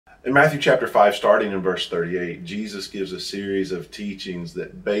In Matthew chapter 5, starting in verse 38, Jesus gives a series of teachings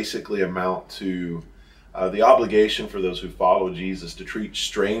that basically amount to the obligation for those who follow Jesus to treat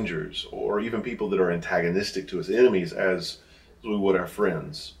strangers or even people that are antagonistic to us, enemies, as we would our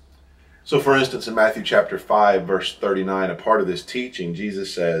friends. So for instance, in Matthew chapter 5, verse 39, a part of this teaching,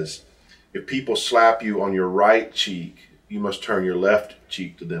 Jesus says, if people slap you on your right cheek, you must turn your left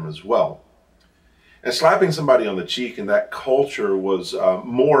cheek to them as well. And slapping somebody on the cheek in that culture was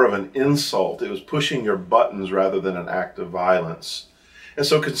more of an insult. It was pushing your buttons rather than an act of violence. And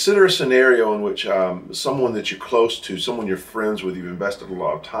so consider a scenario in which someone that you're close to, someone you're friends with, you've invested a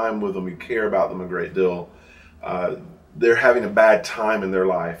lot of time with them, you care about them a great deal, they're having a bad time in their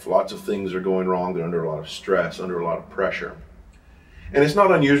life. Lots of things are going wrong. They're under a lot of stress, under a lot of pressure. And it's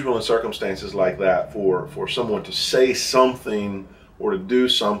not unusual in circumstances like that for someone to say something or to do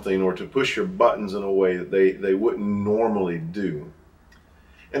something or to push your buttons in a way that they wouldn't normally do.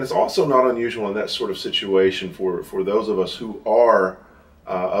 And it's also not unusual in that sort of situation for those of us who are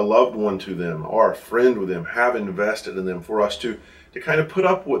a loved one to them, are a friend with them, have invested in them, for us to kind of put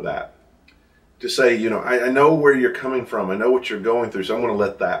up with that. To say, you know, I know where you're coming from, I know what you're going through, so I'm going to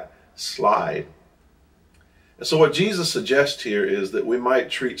let that slide. And so what Jesus suggests here is that we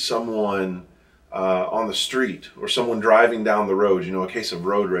might treat someone on the street or someone driving down the road, you know, a case of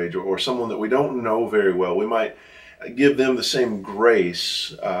road rage, or someone that we don't know very well. We might give them the same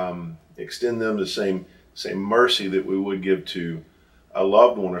grace, extend them the same mercy that we would give to a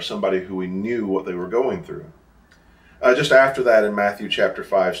loved one or somebody who we knew what they were going through. Just after that, in Matthew chapter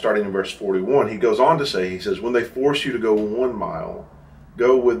 5, starting in verse 41, he goes on to say, he says, when they force you to go 1 mile,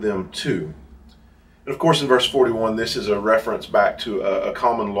 go with them 2. And of course, in verse 41, this is a reference back to a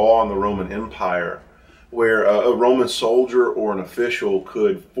common law in the Roman Empire, where a Roman soldier or an official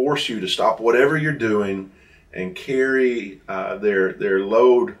could force you to stop whatever you're doing and carry their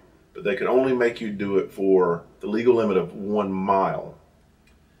load, but they could only make you do it for the legal limit of 1 mile.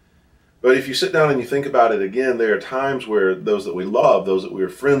 But if you sit down and you think about it again, there are times where those that we love, those that we are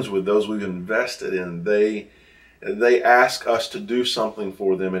friends with, those we've invested in, they ask us to do something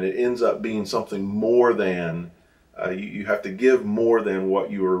for them, and it ends up being something more than, you have to give more than what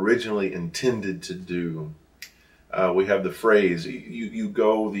you were originally intended to do. We have the phrase, you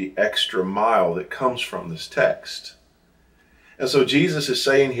go the extra mile, that comes from this text. And so Jesus is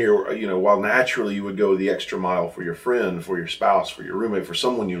saying here, you know, while naturally you would go the extra mile for your friend, for your spouse, for your roommate, for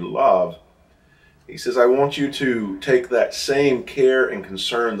someone you love, he says, I want you to take that same care and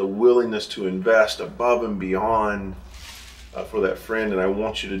concern, the willingness to invest above and beyond for that friend, and I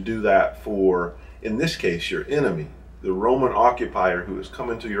want you to do that for, in this case, your enemy, the Roman occupier who has come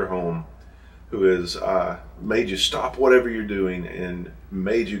into your home, who has made you stop whatever you're doing and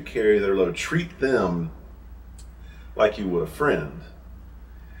made you carry their load. Treat them like you would a friend.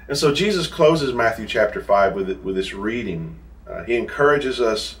 And so Jesus closes Matthew chapter 5 with this reading. He encourages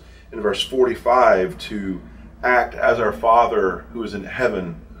us in verse 45 to act as our Father who is in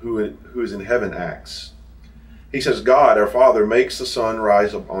heaven, who is in heaven acts. He says, God, our Father, makes the sun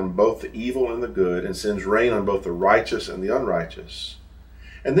rise on both the evil and the good, and sends rain on both the righteous and the unrighteous.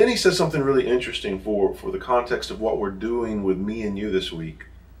 And then he says something really interesting for the context of what we're doing with me and you this week.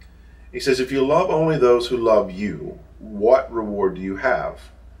 He says, if you love only those who love you, what reward do you have?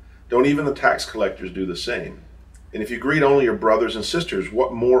 Don't even the tax collectors do the same? And if you greet only your brothers and sisters,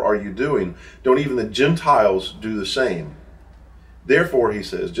 what more are you doing? Don't even the Gentiles do the same? Therefore, he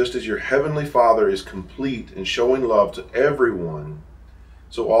says, just as your heavenly Father is complete in showing love to everyone,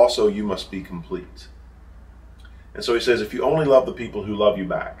 so also you must be complete. And so he says, if you only love the people who love you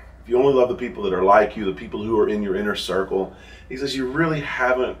back, if you only love the people that are like you, the people who are in your inner circle, he says you really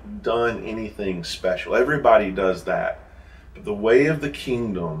haven't done anything special. Everybody does that. But the way of the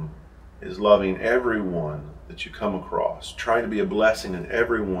kingdom is loving everyone that you come across, trying to be a blessing in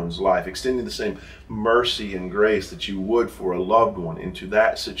everyone's life, extending the same mercy and grace that you would for a loved one into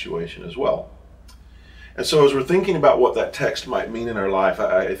that situation as well. And so as we're thinking about what that text might mean in our life,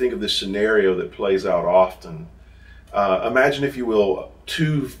 I think of this scenario that plays out often. Imagine, if you will,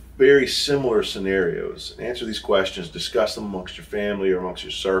 2 very similar scenarios. Answer these questions, discuss them amongst your family or amongst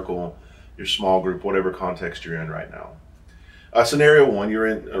your circle, your small group, whatever context you're in right now. Scenario 1, you're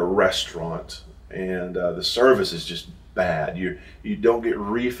in a restaurant and the service is just bad. You don't get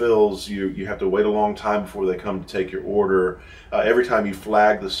refills. You have to wait a long time before they come to take your order. Every time you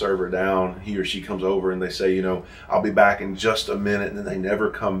flag the server down, he or she comes over and they say, you know, I'll be back in just a minute, and then they never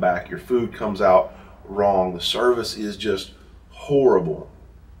come back. Your food comes out wrong. The service is just horrible.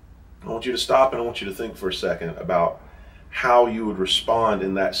 I want you to stop and I want you to think for a second about how you would respond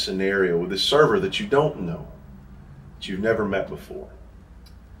in that scenario with this server that you don't know, that you've never met before.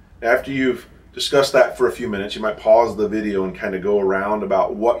 After you've discussed that for a few minutes, you might pause the video and kind of go around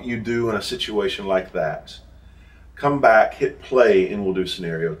about what you do in a situation like that. Come back, hit play, and we'll do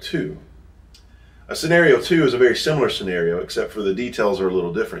scenario 2. Scenario 2 is a very similar scenario, except for the details are a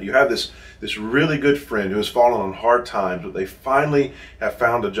little different. You have this really good friend who has fallen on hard times, but they finally have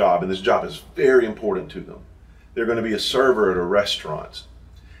found a job, and this job is very important to them. They're going to be a server at a restaurant.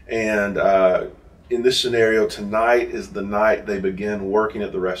 And in this scenario, tonight is the night they begin working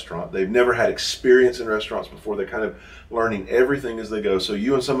at the restaurant. They've never had experience in restaurants before. They're kind of learning everything as they go. So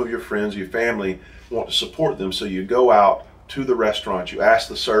you and some of your friends, your family, want to support them. So you go out to the restaurant. You ask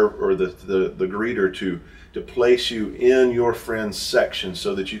the server or the greeter to place you in your friend's section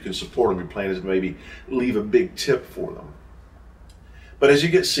so that you can support them. Your plan is to maybe leave a big tip for them. But as you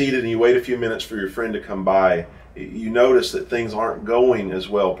get seated and you wait a few minutes for your friend to come by, you notice that things aren't going as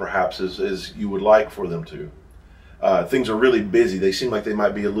well perhaps as you would like for them to. Things are really busy. They seem like they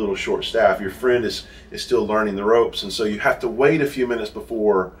might be a little short-staffed. Your friend is still learning the ropes, and so you have to wait a few minutes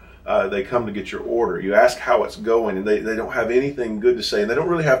before they come to get your order. You ask how it's going, and they don't have anything good to say, and they don't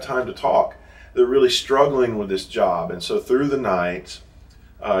really have time to talk. They're really struggling with this job, and so through the night,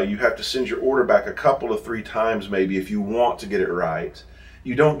 you have to send your order back a couple of 3 times maybe if you want to get it right.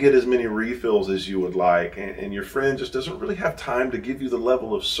 You don't get as many refills as you would like, and your friend just doesn't really have time to give you the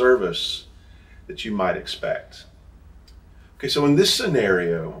level of service that you might expect. Okay, so in this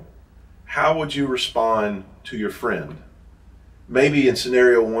scenario, how would you respond to your friend? Maybe in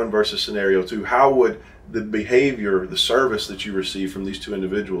scenario 1 versus scenario 2, how would the behavior, the service that you receive from these 2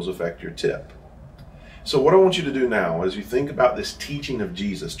 individuals affect your tip? So what I want you to do now, as you think about this teaching of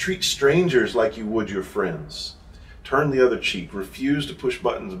Jesus, treat strangers like you would your friends. Turn the other cheek. Refuse to push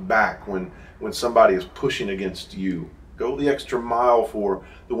buttons back when somebody is pushing against you. Go the extra mile for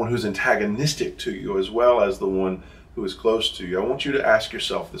the one who's antagonistic to you as well as the one who is close to you. I want you to ask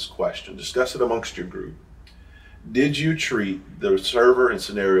yourself this question. Discuss it amongst your group. Did you treat the server in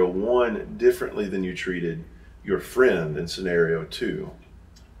scenario 1 differently than you treated your friend in scenario 2?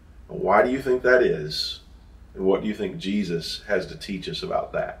 And why do you think that is? And what do you think Jesus has to teach us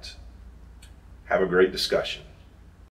about that? Have a great discussion.